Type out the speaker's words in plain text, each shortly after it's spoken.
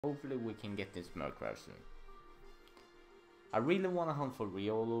hopefully we can get this Murkrow soon. I really want to hunt for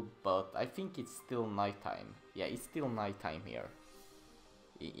Riolu, but I think it's still nighttime. Yeah, it's still nighttime here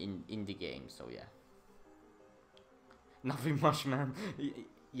in the game, so yeah. Nothing much, man.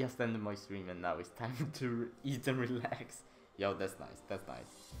 Just ended my stream and now it's time to eat and relax. Yo, that's nice, that's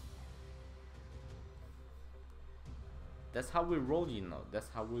nice. That's how we roll, you know, that's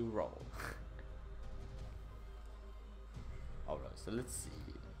how we roll. Alright, so let's see.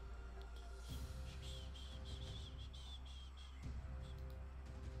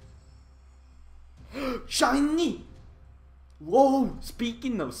 Shiny! Whoa!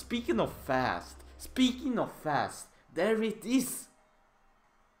 Speaking of fast, there it is.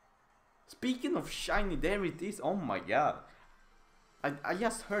 Speaking of shiny, there it is. Oh my god! I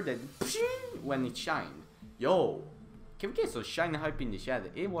just heard that when it shined. Yo, can we get some shiny hype in the chat?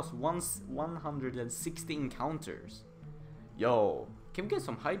 It was once 160 encounters. Yo, can we get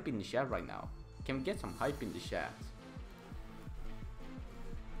some hype in the chat right now? Can we get some hype in the chat?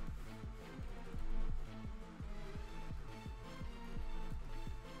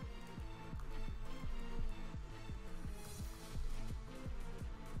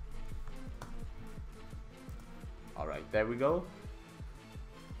 Alright, there we go.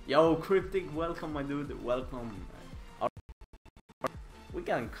 Yo, Cryptic, welcome my dude, welcome. We're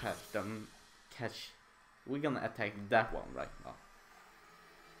gonna catch them, we're gonna attack that one right now.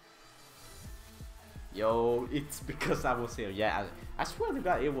 Yo, it's because I was here, yeah, I swear to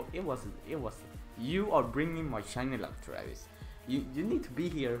god, it was, you are bringing my shiny luck, Travis. You need to be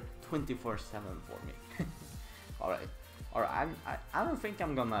here 24/7 for me. Alright, I don't think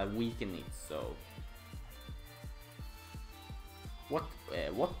I'm gonna weaken it, so. What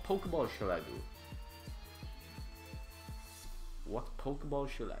Pokeball should I do? What Pokeball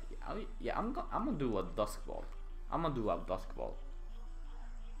should I? Yeah, I'm gonna do a Dusk Ball. I'm gonna do a Dusk Ball.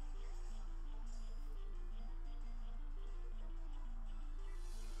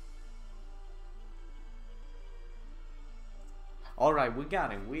 All right, we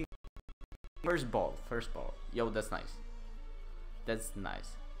got it. First ball. Yo, that's nice. That's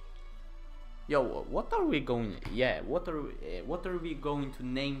nice. Yo, what are we going? Yeah, what are we going to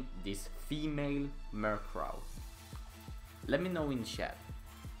name this female Murkrow? Let me know in chat.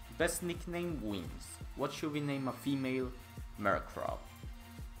 Best nickname wins. What should we name a female Murkrow?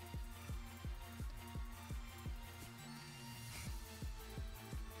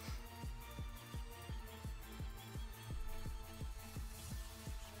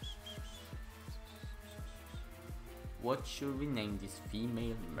 What should we name this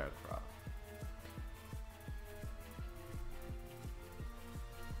female Murkrow?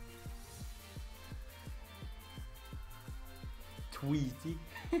 Tweety.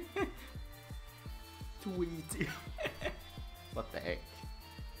 Tweety. What the heck?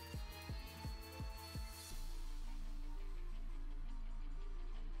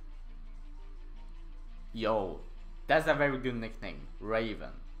 Yo, that's a very good nickname. Raven.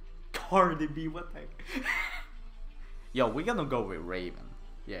 Cardi B, what the heck? Yo, we're gonna go with Raven.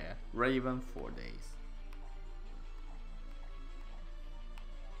 Yeah, Raven 4 days.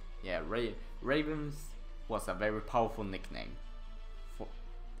 Yeah, Ravens was a very powerful nickname.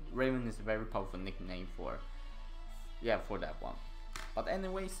 Raven is a very powerful nickname for that one. But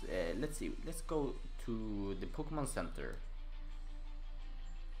anyways, let's see. Let's go to the Pokemon Center.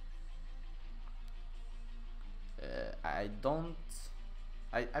 I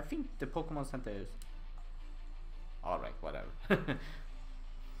think the Pokemon Center is. Alright, whatever.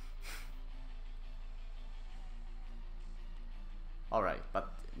 Alright,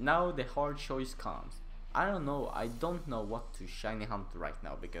 but now the hard choice comes. I don't know what to shiny hunt right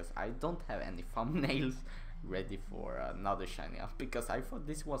now because I don't have any thumbnails ready for another shiny hunt because I thought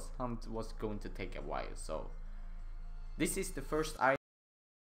this hunt was going to take a while. So this is the first item.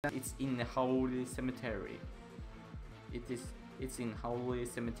 It's in the Holy Cemetery. It's in Holy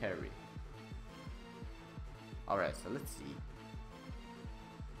Cemetery. Alright, so let's see.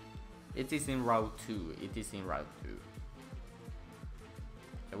 It is in Route 2.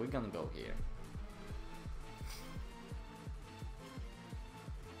 So we're gonna go here.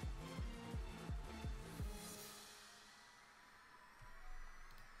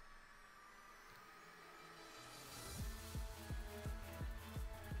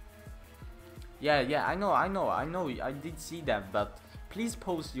 Yeah, I know, I did see that, but please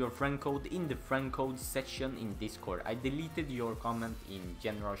post your friend code in the friend code section in Discord. I deleted your comment in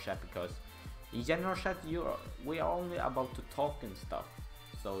general chat because in general chat we are only about to talk and stuff.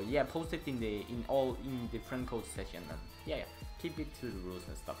 So yeah, post it in the friend code section and yeah, keep it to the rules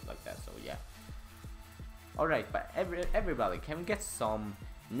and stuff like that. So yeah. Alright, but everybody, can we get some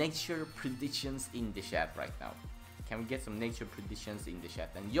nature predictions in the chat right now. Can we get some nature predictions in the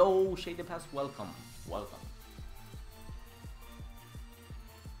chat? And yo, Shady Pass, welcome, welcome.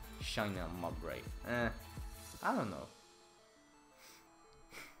 Shiny on Murkrow. I don't know.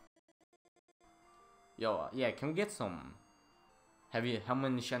 Yo, yeah, can we get some? How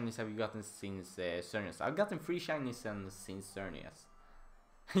many shinies have you gotten since Cernius? I've gotten 3 shinies since Cernius.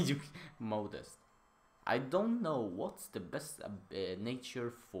 You modest. I don't know what's the best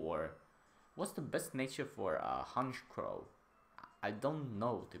nature for. What's the best nature for a Murkrow? I don't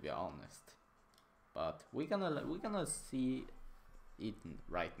know, to be honest. But we're gonna see it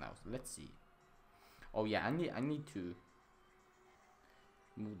right now. So let's see. Oh yeah, I need to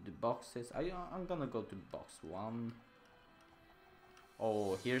move the boxes. I'm gonna go to box 1.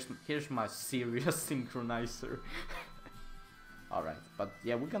 Oh, here's my serious synchronizer. Alright, but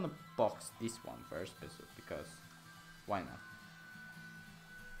yeah, we're gonna box this one first because why not?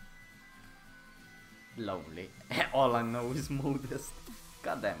 Lonely. All I know is modest.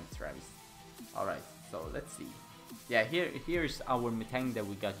 God damn it, Travis. Alright, so let's see. Yeah, here's our Metang that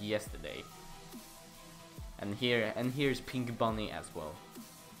we got yesterday. And here's Pink Bunny as well.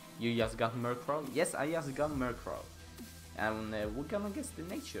 You just got Murkrow? Yes, I just got Murkrow. And we're gonna guess the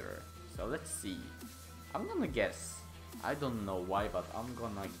nature. So let's see. I'm gonna guess. I don't know why, but I'm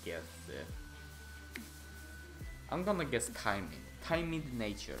gonna guess. I'm gonna guess timid. Timid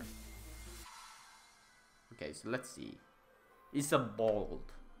nature. Okay, so let's see. It's a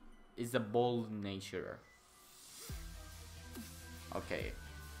bold. It's a bold nature. Okay.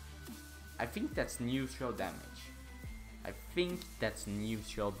 I think that's neutral damage. I think that's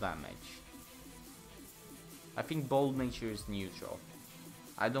neutral damage. I think bold nature is neutral.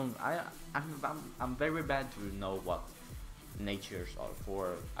 I'm very bad to know what natures are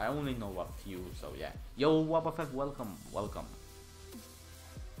for. I only know what few, so yeah. Yo, Wabafet, welcome, welcome.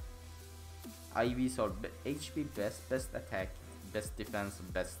 IVs are HP best attack, best defense,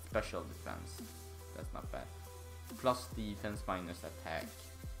 best special defense. That's not bad. Plus defense minus attack.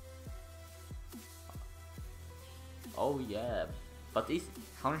 Oh yeah, but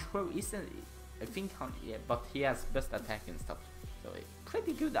Murkrow isn't. I think yeah, but he has best attack and stuff. So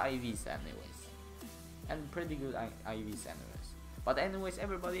pretty good IVs anyways, and pretty good IVs anyways. But anyways,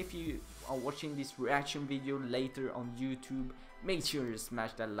 everybody, if you are watching this reaction video later on YouTube, make sure you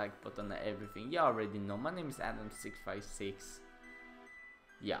smash that like button and everything. You already know. My name is Adam656.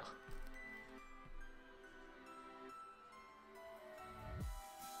 Yeah.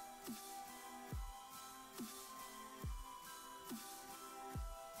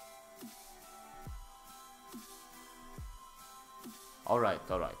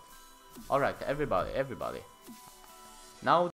 Alright, everybody. Now